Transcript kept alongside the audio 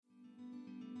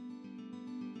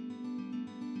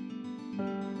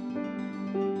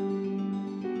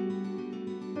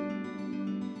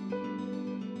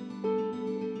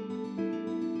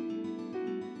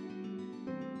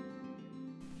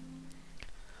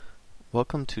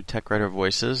Welcome to TechWriter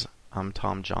Voices. I'm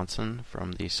Tom Johnson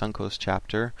from the Suncoast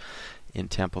chapter in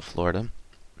Tampa, Florida.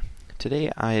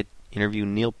 Today I interview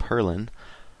Neil Perlin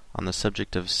on the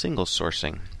subject of single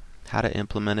sourcing, how to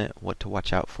implement it, what to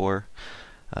watch out for,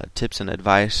 tips and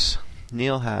advice.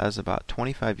 Neil has about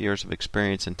 25 years of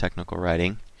experience in technical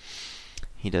writing.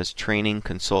 He does training,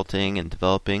 consulting, and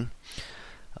developing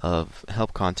of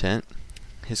help content.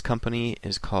 His company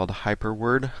is called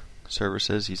Hyperword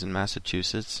Services. He's in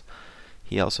Massachusetts.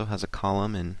 He also has a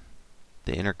column in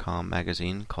the Intercom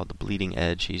magazine called The Bleeding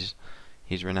Edge.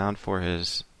 He's renowned for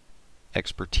his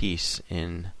expertise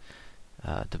in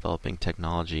developing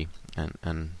technology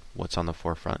and what's on the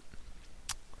forefront.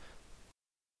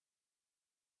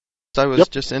 So I was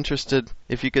just interested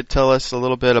if you could tell us a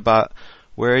little bit about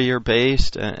where you're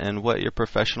based and what your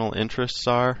professional interests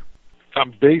are.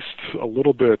 I'm based a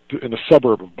little bit in a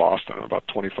suburb of Boston, about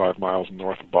 25 miles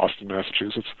north of Boston,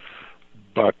 Massachusetts.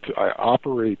 But I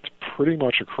operate pretty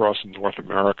much across North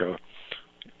America,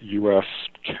 U.S.,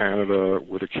 Canada,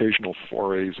 with occasional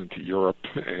forays into Europe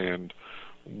and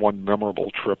one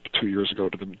memorable trip 2 years ago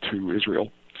to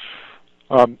Israel.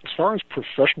 As far as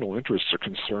professional interests are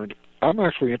concerned, I'm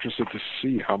actually interested to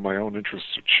see how my own interests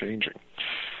are changing.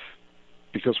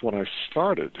 Because when I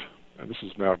started, and this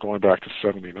is now going back to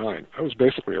 79, I was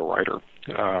basically a writer,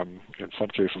 in some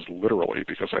cases literally,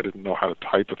 because I didn't know how to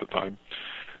type at the time.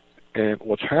 And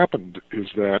what's happened is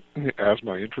that as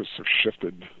my interests have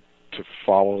shifted to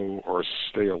follow or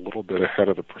stay a little bit ahead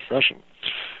of the profession,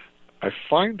 I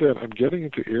find that I'm getting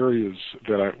into areas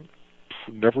that I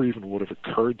never even would have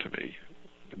occurred to me,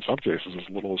 in some cases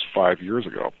as little as 5 years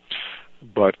ago.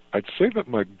 But I'd say that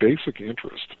my basic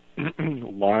interest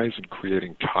lies in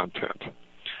creating content.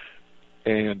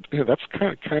 And that's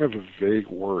kind of a vague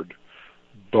word,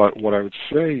 but what I would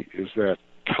say is that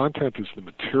content is the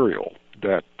material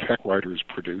that tech writers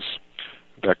produce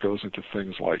that goes into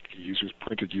things like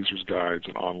printed users guides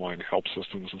and online help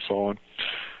systems and so on.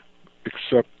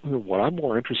 Except what I'm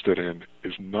more interested in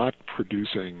is not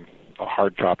producing a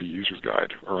hard copy user's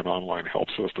guide or an online help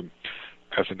system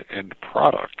as an end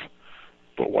product,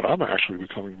 but what I'm actually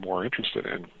becoming more interested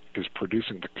in is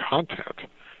producing the content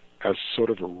as sort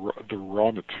of the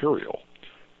raw material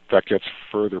that gets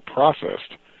further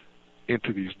processed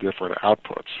into these different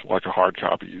outputs, like a hard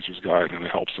copy user's guide and a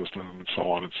help system and so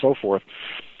on and so forth,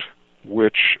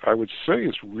 which I would say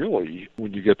is really,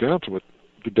 when you get down to it,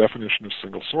 the definition of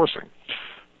single sourcing.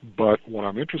 But what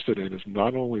I'm interested in is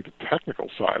not only the technical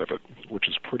side of it, which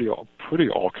is pretty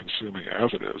all-consuming as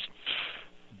it is,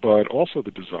 but also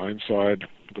the design side,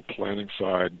 the planning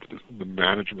side, the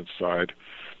management side,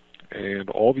 and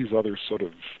all these other sort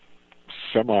of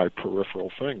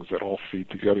semi-peripheral things that all feed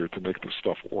together to make this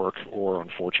stuff work or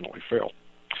unfortunately fail.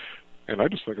 And I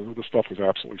just think this stuff is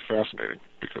absolutely fascinating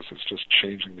because it's just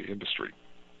changing the industry.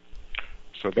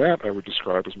 So that I would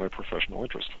describe as my professional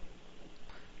interest.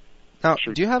 Now,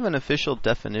 do you have an official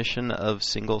definition of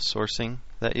single sourcing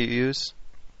that you use?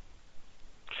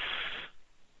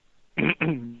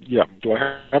 Yeah. Do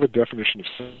I have a definition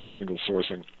of single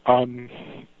sourcing?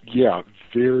 Yeah,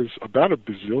 there's about a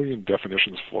bazillion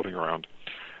definitions floating around,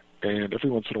 and every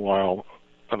once in a while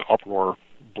an uproar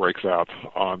breaks out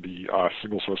on the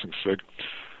single sourcing SIG.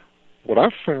 What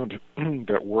I've found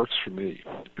that works for me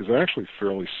is actually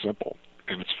fairly simple,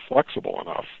 and it's flexible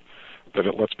enough that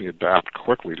it lets me adapt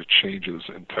quickly to changes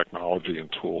in technology and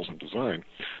tools and design,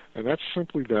 and that's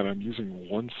simply that I'm using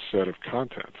one set of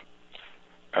content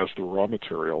as the raw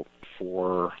material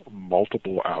for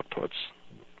multiple outputs,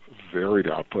 varied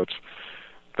outputs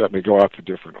that may go out to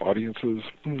different audiences,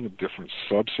 different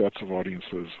subsets of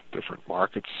audiences, different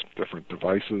markets, different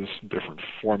devices, different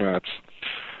formats.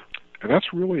 And that's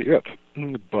really it.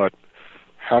 But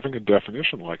having a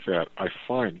definition like that, I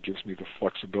find, gives me the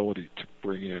flexibility to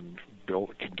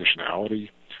build conditionality,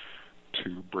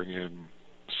 to bring in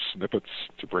snippets,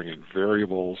 to bring in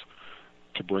variables,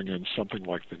 to bring in something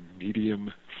like the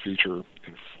medium feature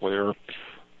in Flare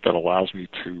that allows me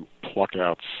to pluck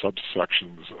out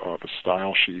subsections of a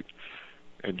style sheet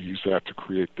and use that to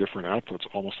create different outputs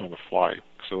almost on the fly.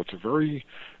 So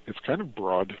it's kind of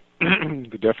broad.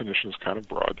 The definition is kind of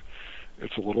broad.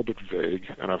 It's a little bit vague,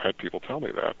 and I've had people tell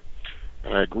me that,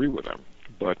 and I agree with them.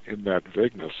 But in that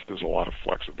vagueness, there's a lot of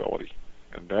flexibility,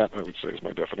 and that, I would say, is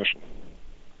my definition.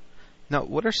 Now,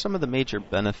 what are some of the major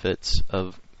benefits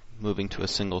of moving to a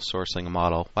single sourcing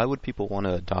model? Why would people want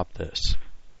to adopt this?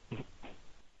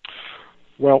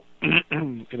 Well,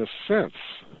 in a sense,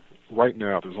 right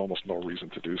now there's almost no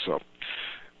reason to do so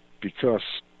because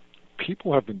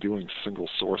people have been doing single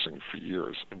sourcing for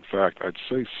years. In fact, I'd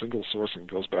say single sourcing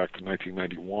goes back to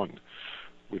 1991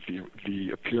 with the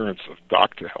appearance of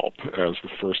Doc2Help as the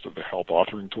first of the help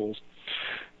authoring tools.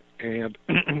 And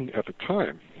at the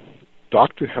time,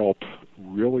 Doc2Help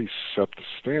really set the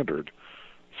standard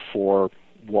for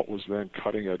what was then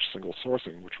cutting-edge single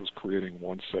sourcing, which was creating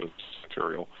one set of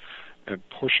material and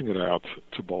pushing it out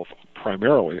to both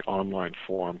primarily online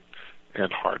form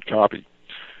and hard copy.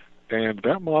 And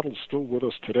that model is still with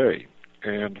us today,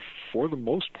 and for the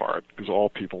most part is all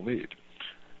people need.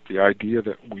 The idea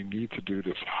that we need to do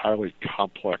this highly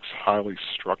complex, highly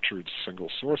structured single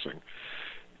sourcing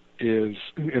is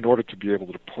in order to be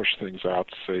able to push things out,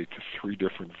 say, to 3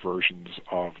 different versions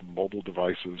of mobile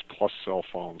devices, plus cell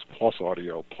phones, plus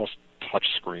audio, plus touch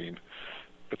screen,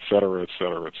 et cetera, et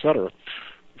cetera, et cetera,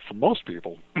 for most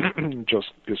people,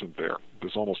 just isn't there.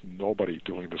 There's almost nobody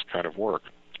doing this kind of work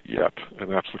yet,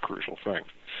 and that's the crucial thing.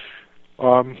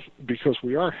 Because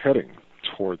we are heading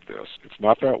toward this. It's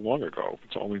not that long ago,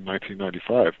 it's only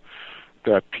 1995,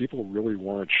 that people really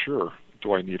weren't sure,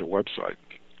 do I need a website?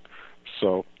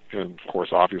 So, and of course,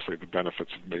 obviously, the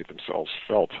benefits have made themselves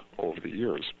felt over the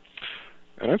years.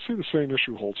 And I'd say the same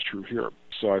issue holds true here.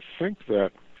 So I think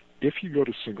that if you go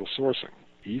to single sourcing,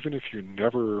 even if you're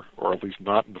never, or at least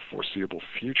not in the foreseeable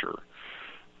future,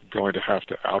 going to have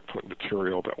to output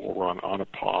material that will run on a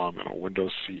Palm and a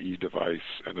Windows CE device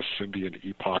and a Symbian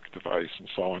Epoch device and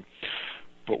so on,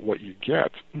 but what you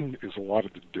get is a lot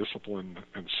of the discipline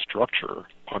and structure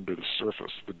under the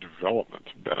surface, the development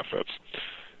benefits.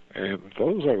 And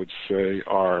those, I would say,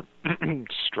 are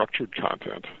structured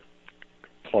content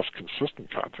plus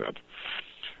consistent content,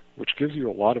 which gives you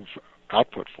a lot of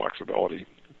output flexibility,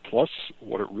 plus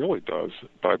what it really does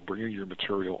by bringing your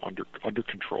material under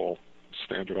control,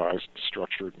 standardized,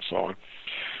 structured, and so on,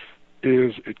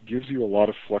 is it gives you a lot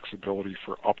of flexibility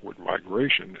for upward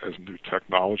migration as new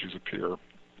technologies appear,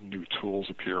 new tools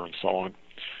appear, and so on.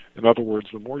 In other words,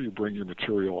 the more you bring your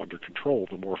material under control,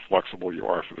 the more flexible you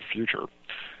are for the future.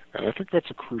 And I think that's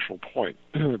a crucial point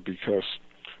because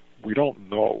we don't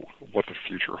know what the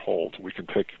future holds. We can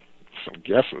take some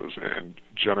guesses, and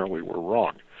generally we're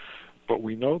wrong. But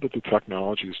we know that the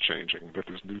technology is changing, that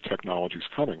there's new technologies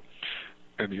coming.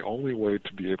 And the only way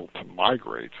to be able to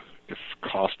migrate, if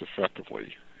cost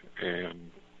effectively and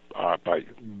by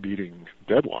meeting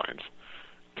deadlines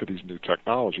to these new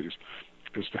technologies,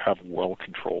 is to have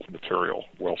well-controlled material,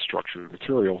 well-structured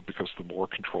material, because the more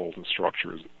controlled and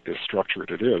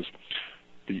structured it is,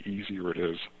 the easier it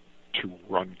is to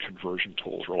run conversion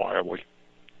tools reliably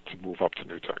to move up to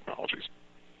new technologies.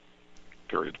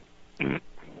 Period.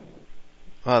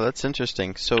 Wow, that's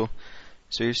interesting. So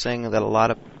you're saying that a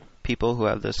lot of people who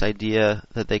have this idea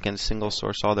that they can single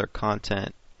source all their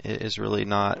content is really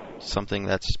not something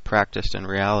that's practiced in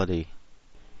reality.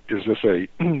 Is this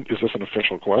an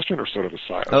official question or sort of a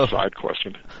side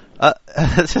question?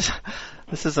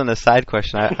 This is an aside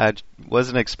question. I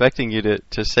wasn't expecting you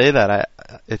to say that.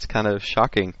 It's kind of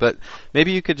shocking, but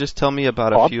maybe you could just tell me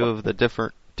about a few of the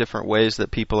different ways that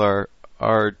people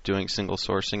are doing single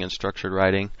sourcing and structured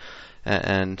writing,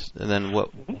 and then what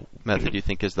method you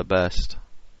think is the best.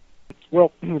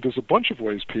 Well, there's a bunch of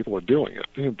ways people are doing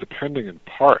it, depending in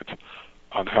part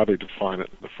on how they define it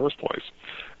in the first place.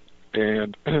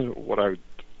 And what I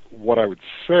would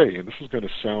say, and this is going to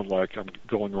sound like I'm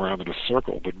going around in a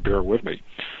circle, but bear with me,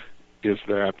 is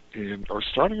that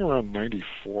starting around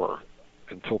 94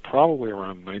 until probably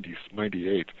around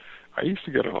 98, I used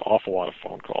to get an awful lot of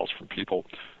phone calls from people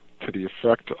to the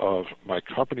effect of, my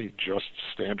company just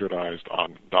standardized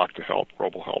on Doc2Help,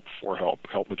 RoboHelp, 4Help,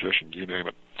 Help Magician, you name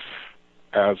it,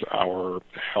 as our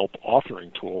help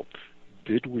authoring tool.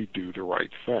 Did we do the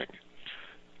right thing?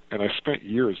 And I spent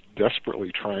years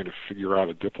desperately trying to figure out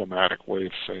a diplomatic way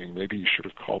of saying, maybe you should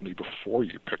have called me before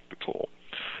you picked the tool.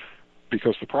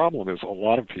 Because the problem is a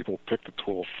lot of people pick the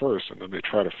tool first, and then they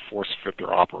try to force fit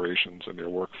their operations and their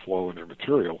workflow and their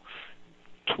material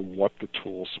to what the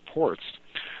tool supports.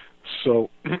 So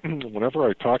whenever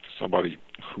I talk to somebody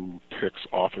who picks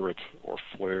Authorit or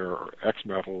Flare or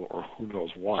XMetal or who knows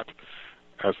what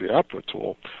as the output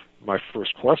tool, my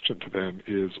first question to them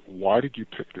is, why did you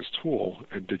pick this tool,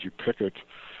 and did you pick it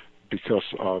because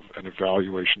of an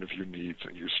evaluation of your needs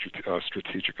and your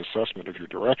strategic assessment of your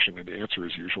direction? And the answer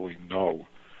is usually no.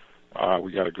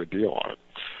 We got a good deal on it,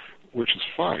 which is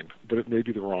fine, but it may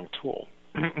be the wrong tool.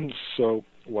 So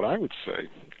what I would say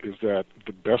is that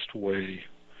the best way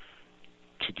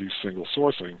to do single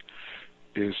sourcing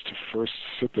is to first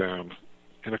sit down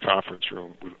in a conference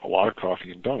room with a lot of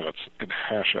coffee and donuts and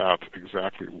hash out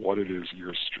exactly what it is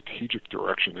your strategic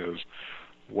direction is,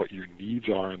 what your needs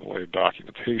are in the way of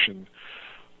documentation,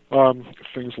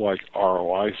 things like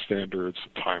ROI standards,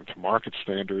 time to market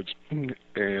standards,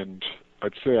 and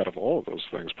I'd say out of all of those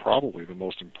things, probably the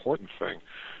most important thing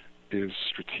is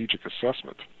strategic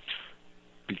assessment.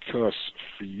 Because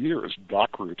for years,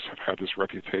 dock groups have had this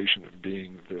reputation of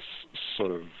being this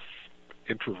sort of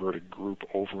introverted group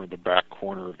over in the back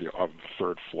corner of the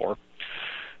third floor.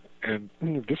 And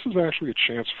this is actually a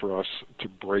chance for us to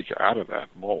break out of that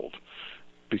mold,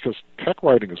 because tech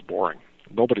writing is boring.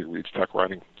 Nobody reads tech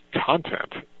writing.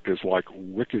 Content is like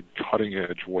wicked,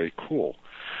 cutting-edge, way cool.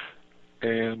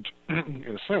 And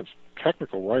in a sense,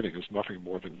 technical writing is nothing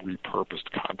more than repurposed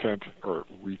content or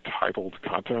retitled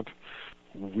content.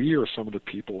 We are some of the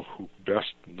people who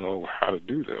best know how to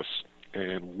do this,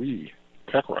 and we,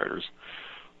 tech writers,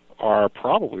 are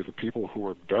probably the people who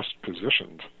are best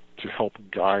positioned to help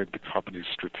guide the company's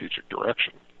strategic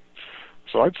direction.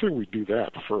 So I'd say we do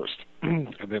that first,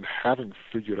 and then having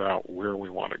figured out where we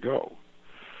want to go,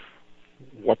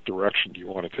 what direction do you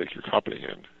want to take your company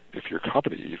in? If your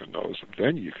company even knows,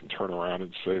 then you can turn around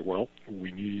and say, well,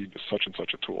 we need such and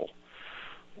such a tool.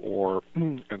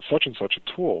 And such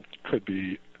a tool could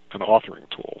be an authoring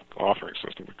tool, authoring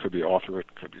system. It could be AuthorIt,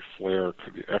 could be Flare,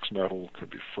 could be XMetal, could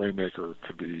be FrameMaker,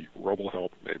 could be RoboHelp,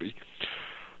 maybe.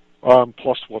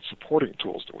 Plus, what supporting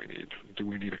tools do we need? Do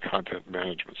we need a content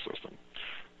management system?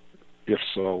 If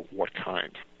so, what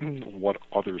kind? What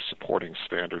other supporting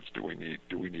standards do we need?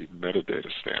 Do we need metadata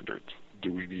standards?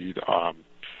 Do we need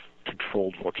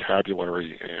controlled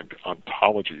vocabulary and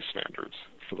ontology standards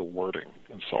for the wording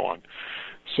and so on?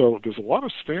 So there's a lot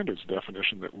of standards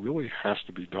definition that really has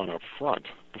to be done up front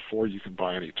before you can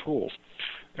buy any tools.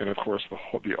 And of course,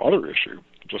 the other issue,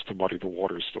 just to muddy the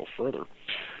waters still further,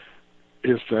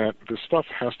 is that this stuff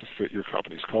has to fit your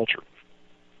company's culture.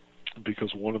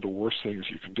 Because one of the worst things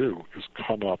you can do is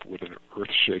come up with an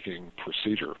earth-shaking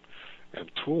procedure and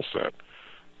tool set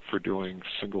for doing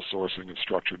single sourcing and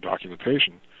structured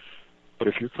documentation. But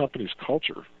if your company's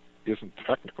culture isn't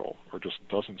technical or just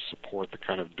doesn't support the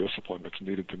kind of discipline that's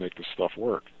needed to make this stuff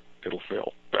work, it'll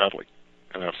fail badly,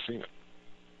 and I've seen it.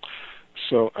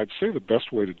 So I'd say the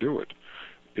best way to do it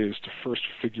is to first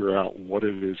figure out what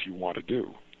it is you want to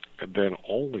do, and then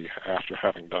only after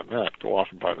having done that, go off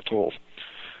and buy the tools.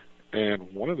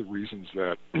 And one of the reasons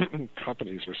that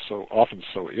companies are so often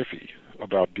so iffy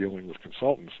about dealing with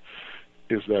consultants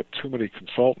is that too many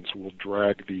consultants will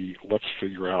drag the let's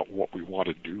figure out what we want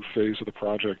to do phase of the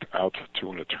project out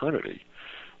to an eternity.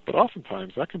 But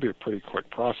oftentimes that can be a pretty quick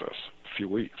process, a few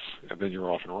weeks, and then you're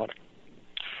off and running.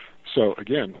 So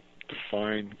again,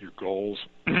 define your goals,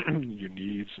 your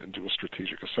needs, and do a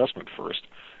strategic assessment first,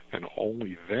 and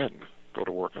only then go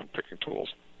to work on picking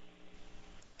tools.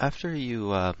 After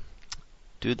you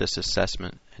do this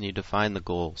assessment and you define the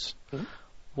goals,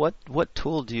 what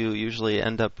tool do you usually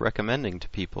end up recommending to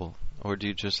people? Or do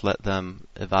you just let them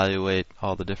evaluate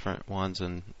all the different ones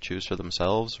and choose for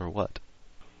themselves, or what?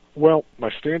 Well, my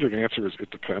standard answer is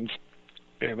it depends,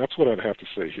 and that's what I'd have to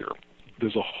say here.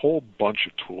 There's a whole bunch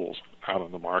of tools out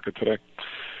on the market today,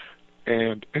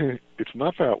 and it's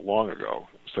not that long ago,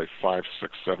 say 5,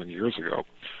 6, 7 years ago,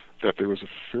 that there was a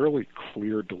fairly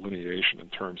clear delineation in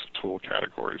terms of tool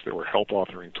categories. There were help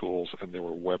authoring tools and there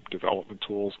were web development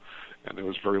tools, and there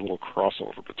was very little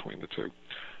crossover between the two.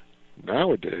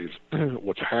 Nowadays,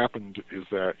 what's happened is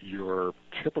that your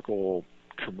typical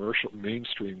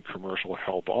mainstream commercial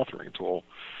help authoring tool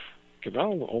can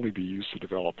not only be used to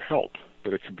develop help,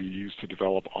 but it can be used to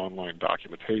develop online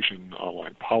documentation,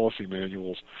 online policy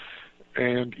manuals,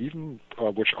 and even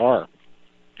which are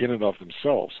in and of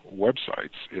themselves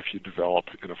websites if you develop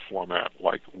in a format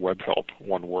like WebHelp,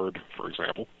 one word, for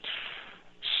example.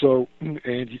 So,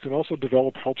 and you can also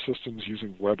develop help systems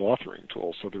using web authoring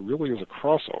tools, so there really is a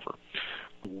crossover.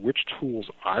 Which tools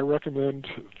I recommend,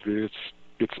 there's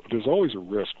always a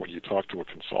risk when you talk to a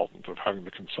consultant of having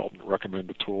the consultant recommend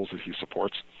the tools that he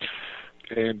supports.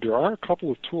 And there are a couple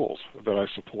of tools that I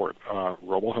support.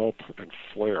 RoboHelp and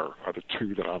Flare are the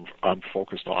two that I'm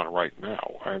focused on right now.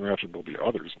 I imagine there'll be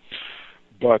others.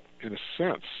 But in a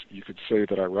sense, you could say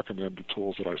that I recommend the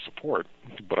tools that I support,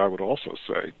 but I would also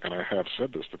say, and I have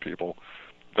said this to people,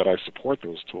 that I support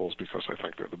those tools because I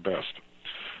think they're the best.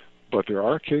 But there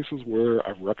are cases where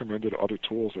I've recommended other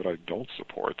tools that I don't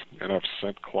support, and I've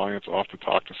sent clients off to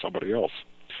talk to somebody else.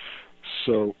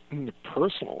 So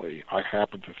personally, I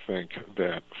happen to think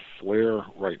that Flare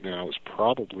right now is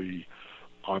probably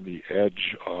on the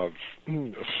edge of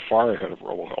far ahead of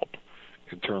RoboHelp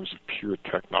in terms of pure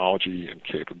technology and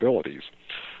capabilities.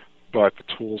 But the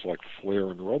tools like Flare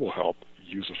and RoboHelp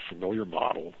use a familiar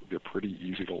model. They're pretty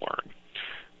easy to learn.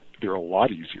 They're a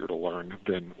lot easier to learn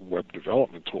than web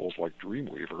development tools like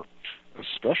Dreamweaver,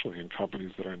 especially in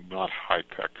companies that are not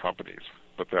high-tech companies,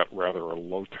 but that rather are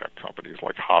low-tech companies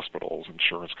like hospitals,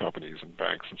 insurance companies, and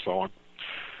banks, and so on.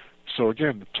 So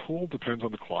again, the tool depends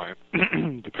on the client,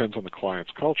 depends on the client's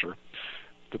culture,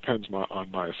 depends on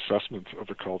my assessment of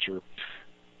the culture,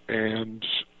 and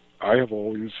I have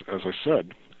always, as I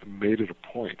said, made it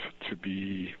a point to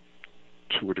be,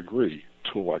 to a degree,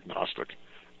 tool agnostic.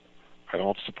 I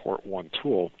don't support one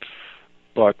tool,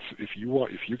 but if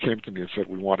you came to me and said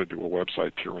we want to do a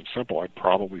website pure and simple, I'd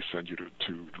probably send you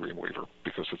to Dreamweaver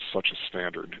because it's such a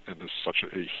standard and there's such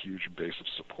a huge base of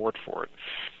support for it.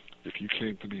 If you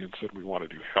came to me and said we want to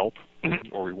do help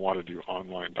or we want to do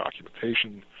online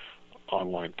documentation,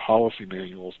 online policy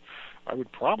manuals, I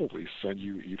would probably send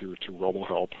you either to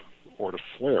RoboHelp or to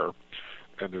Flare,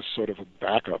 and there's sort of a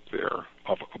backup there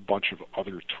of a bunch of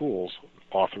other tools,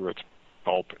 Author.it,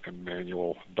 Help, and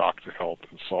Manual, Doc2Help,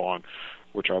 and so on,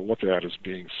 which I look at as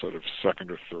being sort of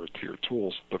second or third tier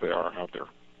tools, but they are out there.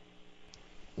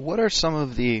 What are some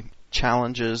of the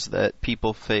challenges that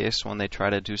people face when they try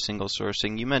to do single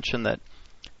sourcing? You mentioned that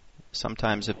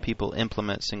sometimes if people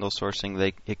implement single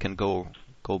sourcing, it can go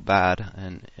bad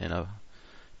and in a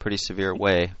pretty severe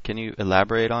way. Can you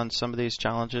elaborate on some of these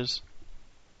challenges?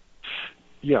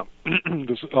 Yeah,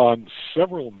 there's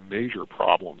several major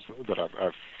problems that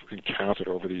I've encountered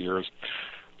over the years.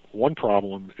 One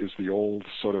problem is the old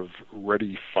sort of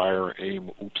ready, fire,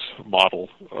 aim, oops model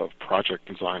of project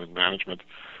design and management,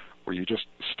 where you just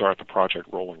start the project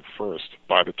rolling first,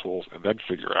 buy the tools, and then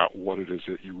figure out what it is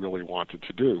that you really wanted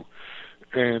to do.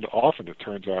 And often it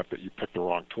turns out that you picked the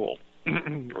wrong tool,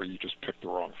 or you just picked the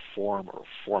wrong form or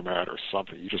format or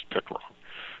something. You just picked wrong.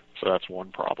 So that's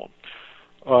one problem.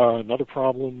 Another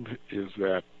problem is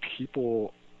that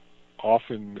people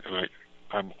often, and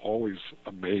I'm always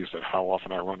amazed at how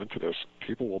often I run into this,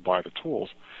 people will buy the tools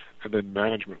and then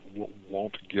management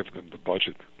won't give them the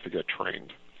budget to get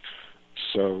trained.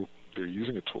 So they're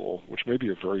using a tool, which may be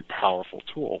a very powerful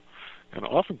tool, and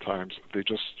oftentimes they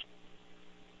just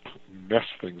mess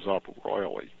things up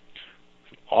royally.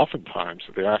 Oftentimes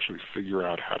they actually figure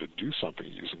out how to do something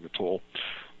using the tool,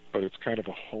 but it's kind of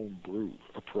a homebrew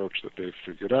approach that they've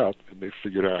figured out, and they've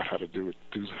figured out how to do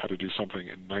something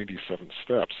in 97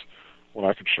 steps when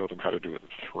I can show them how to do it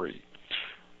in 3.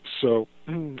 So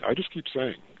I just keep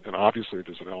saying, and obviously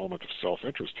there's an element of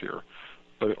self-interest here,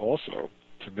 but also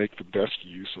to make the best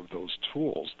use of those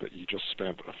tools that you just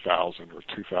spent $1,000 or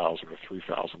 $2,000 or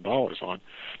 $3,000 on,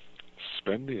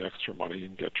 spend the extra money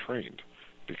and get trained,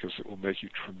 because it will make you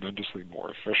tremendously more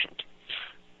efficient.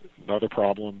 Another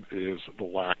problem is the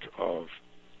lack of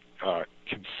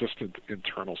consistent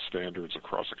internal standards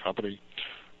across a company,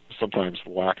 sometimes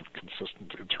the lack of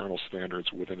consistent internal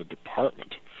standards within a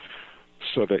department,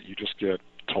 so that you just get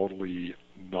totally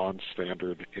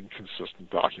non-standard, inconsistent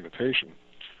documentation.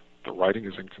 The writing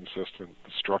is inconsistent,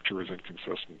 the structure is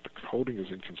inconsistent, the coding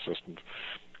is inconsistent,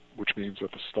 which means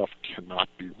that the stuff cannot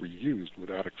be reused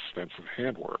without extensive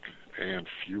handwork, and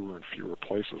fewer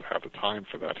places have the time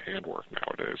for that handwork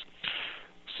nowadays.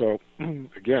 So,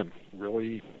 again,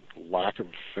 really lack of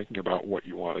thinking about what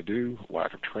you want to do,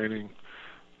 lack of training,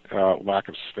 lack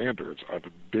of standards are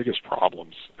the biggest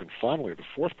problems. And finally, the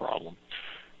fourth problem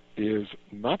is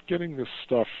not getting this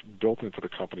stuff built into the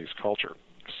company's culture.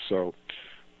 So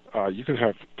you can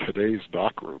have today's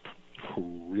doc group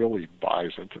who really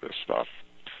buys into this stuff,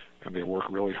 and they work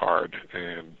really hard,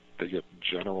 and they get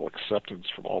general acceptance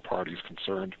from all parties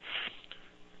concerned,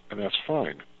 and that's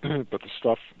fine. But the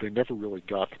stuff, they never really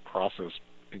got the process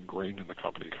ingrained in the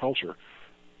company culture,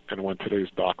 and when today's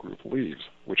doc group leaves,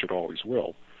 which it always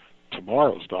will,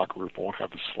 tomorrow's doc group won't have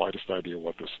the slightest idea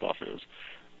what this stuff is,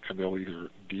 and they'll either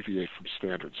deviate from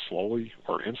standards slowly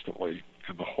or instantly,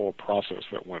 and the whole process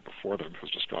that went before them has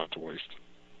just gone to waste.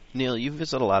 Neil, you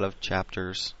visit a lot of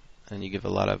chapters and you give a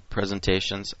lot of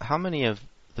presentations. How many of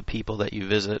the people that you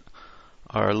visit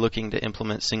are looking to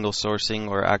implement single sourcing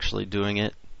or actually doing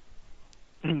it?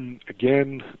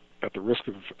 Again, at the risk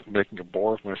of making a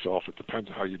bore of myself, it depends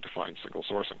on how you define single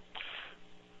sourcing.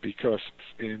 Because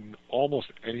in almost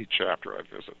any chapter I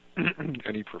visit,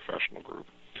 any professional group,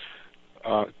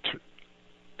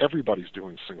 everybody's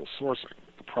doing single sourcing.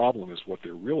 The problem is what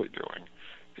they're really doing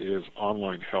is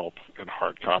online help and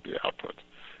hard copy output.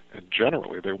 And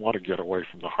generally, they want to get away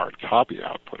from the hard copy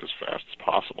output as fast as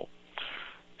possible.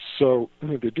 So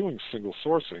they're doing single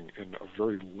sourcing in a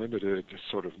very limited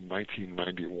sort of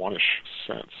 1991-ish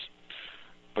sense.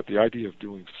 But the idea of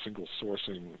doing single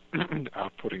sourcing,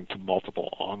 outputting to multiple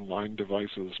online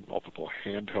devices, multiple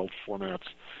handheld formats,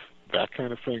 that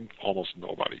kind of thing, almost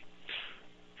nobody,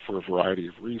 for a variety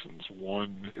of reasons.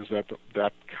 One is that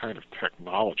that kind of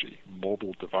technology,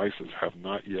 mobile devices, have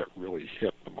not yet really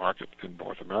hit the market in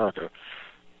North America.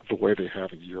 the way they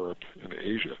have in Europe and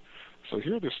Asia. So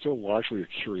here there's still largely a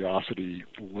curiosity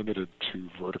limited to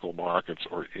vertical markets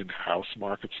or in-house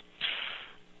markets.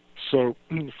 So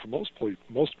for most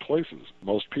places,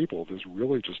 most people, there's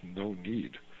really just no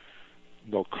need,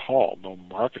 no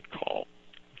market call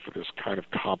for this kind of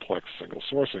complex single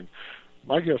sourcing.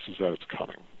 My guess is that it's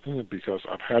coming because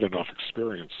I've had enough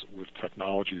experience with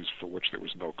technologies for which there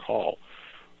was no call,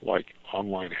 like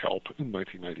online help in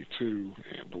 1992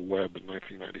 and the web in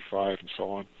 1995 and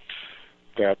so on,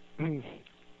 that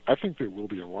I think there will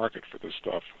be a market for this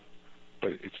stuff,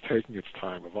 but it's taking its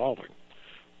time evolving.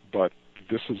 But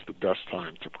this is the best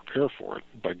time to prepare for it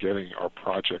by getting our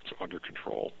projects under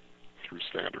control through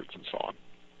standards and so on.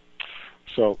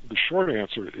 So the short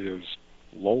answer is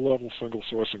low-level single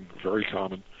sourcing, very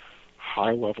common.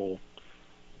 High-level,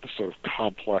 the sort of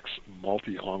complex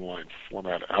multi-online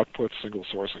format output single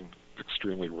sourcing,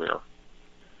 extremely rare.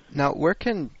 Now, where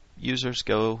can users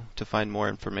go to find more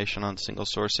information on single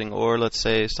sourcing? Or let's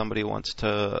say somebody wants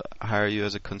to hire you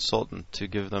as a consultant to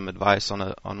give them advice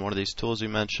on one of these tools you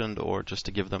mentioned, or just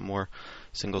to give them more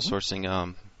single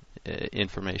sourcing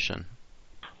information.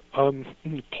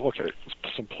 Okay,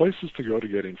 some places to go to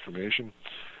get information.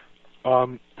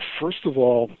 First of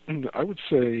all, I would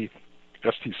say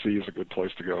STC is a good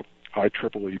place to go.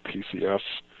 IEEE PCS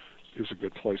is a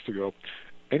good place to go.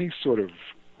 Any sort of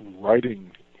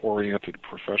writing-oriented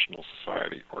professional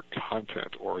society or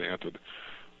content-oriented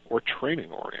or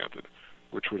training-oriented,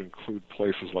 which would include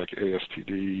places like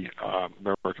ASTD,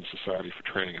 American Society for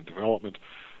Training and Development,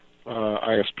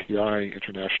 ISPI,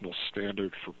 International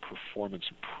Standard for Performance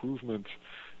Improvement,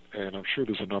 and I'm sure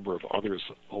there's a number of others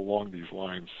along these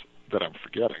lines that I'm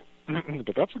forgetting.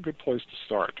 But that's a good place to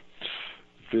start.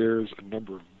 There's a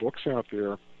number of books out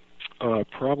there.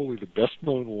 Probably the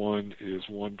best-known one is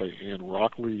one by Anne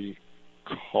Rockley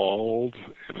called,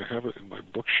 and I have it in my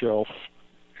bookshelf,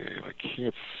 and I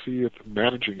can't see it,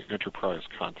 Managing Enterprise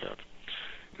Content.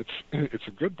 It's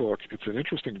a good book. It's an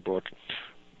interesting book.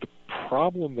 The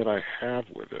problem that I have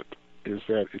with it is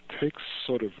that it takes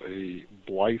sort of a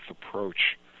blithe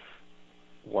approach,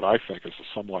 what I think is a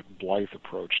somewhat blithe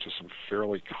approach to some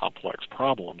fairly complex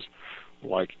problems,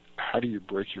 like how do you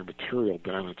break your material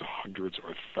down into hundreds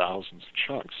or thousands of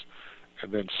chunks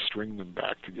and then string them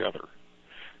back together.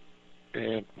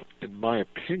 And in my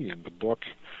opinion, the book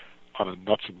on a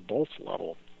nuts and bolts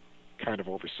level kind of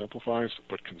oversimplifies,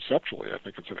 but conceptually I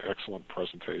think it's an excellent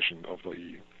presentation of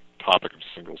the topic of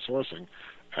single sourcing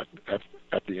at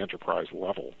the enterprise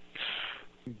level.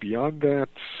 Beyond that,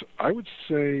 I would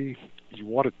say you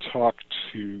want to talk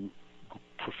to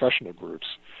professional groups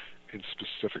in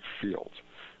specific fields.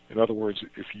 In other words,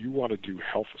 if you want to do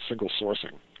single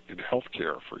sourcing in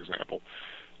healthcare, for example,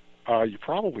 you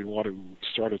probably want to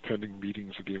start attending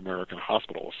meetings of the American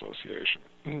Hospital Association,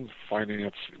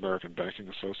 Finance, American Banking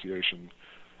Association,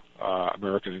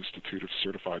 American Institute of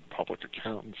Certified Public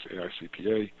Accountants,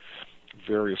 AICPA,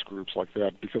 various groups like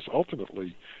that, because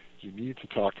ultimately you need to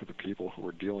talk to the people who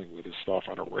are dealing with this stuff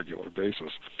on a regular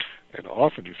basis. And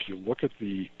often if you look at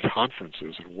the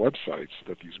conferences and websites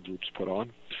that these groups put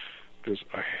on, there's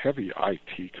a heavy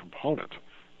IT component,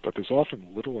 but there's often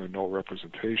little or no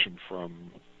representation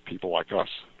from people like us,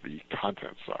 the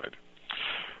content side.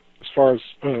 As far as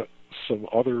some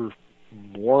other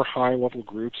more high-level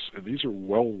groups, and these are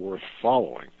well worth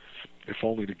following, if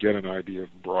only to get an idea of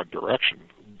broad direction,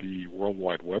 the World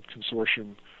Wide Web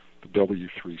Consortium, the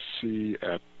W3C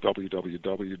at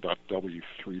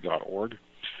www.w3.org,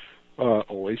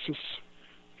 OASIS,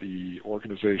 the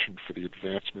Organization for the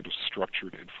Advancement of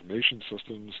Structured Information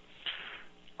Systems,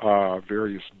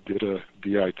 various DITA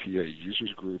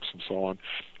users groups, and so on.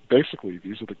 Basically,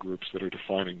 these are the groups that are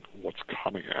defining what's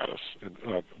coming at us and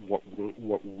what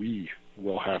we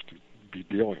will have to be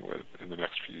dealing with in the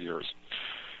next few years.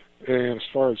 And as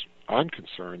far as I'm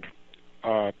concerned,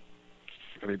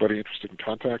 anybody interested in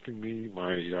contacting me,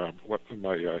 my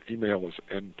email is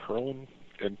nperlin,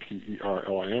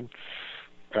 Nperlin,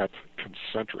 at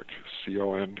Concentric,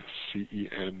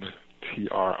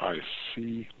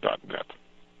 CONCENTRIC.net.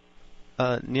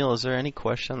 Neil, is there any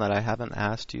question that I haven't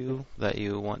asked you that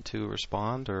you want to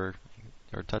respond or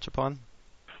touch upon?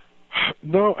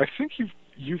 No, I think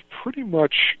you've pretty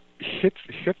much hit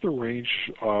the range,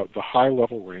 the high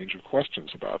level range of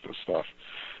questions about this stuff.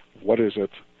 What is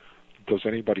it? Does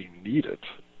anybody need it?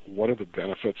 What are the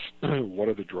benefits? What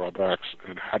are the drawbacks?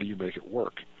 And how do you make it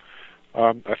work?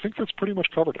 I think that's pretty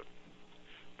much covered it.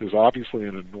 There's obviously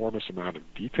an enormous amount of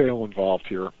detail involved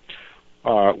here.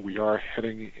 We are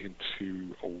heading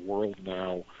into a world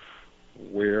now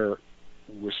where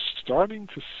we're starting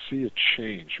to see a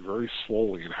change very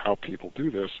slowly in how people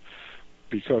do this,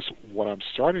 because what I'm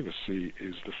starting to see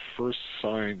is the first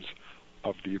signs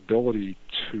of the ability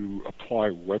to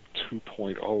apply Web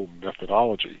 2.0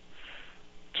 methodology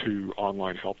to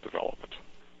online help development.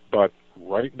 But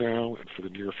right now and for the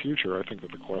near future, I think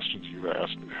that the questions you've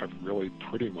asked have really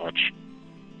pretty much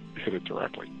hit it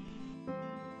directly.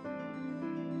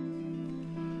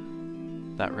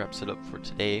 That wraps it up for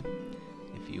today.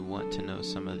 If you want to know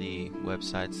some of the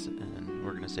websites and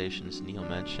organizations Neil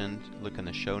mentioned, look in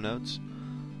the show notes.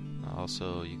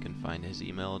 Also, you can find his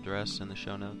email address in the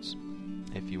show notes.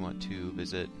 If you want to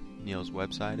visit Neil's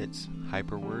website, it's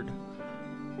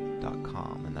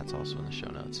hyperword.com, and that's also in the show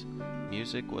notes.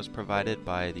 Music was provided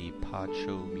by the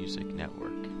Podshow Music Network.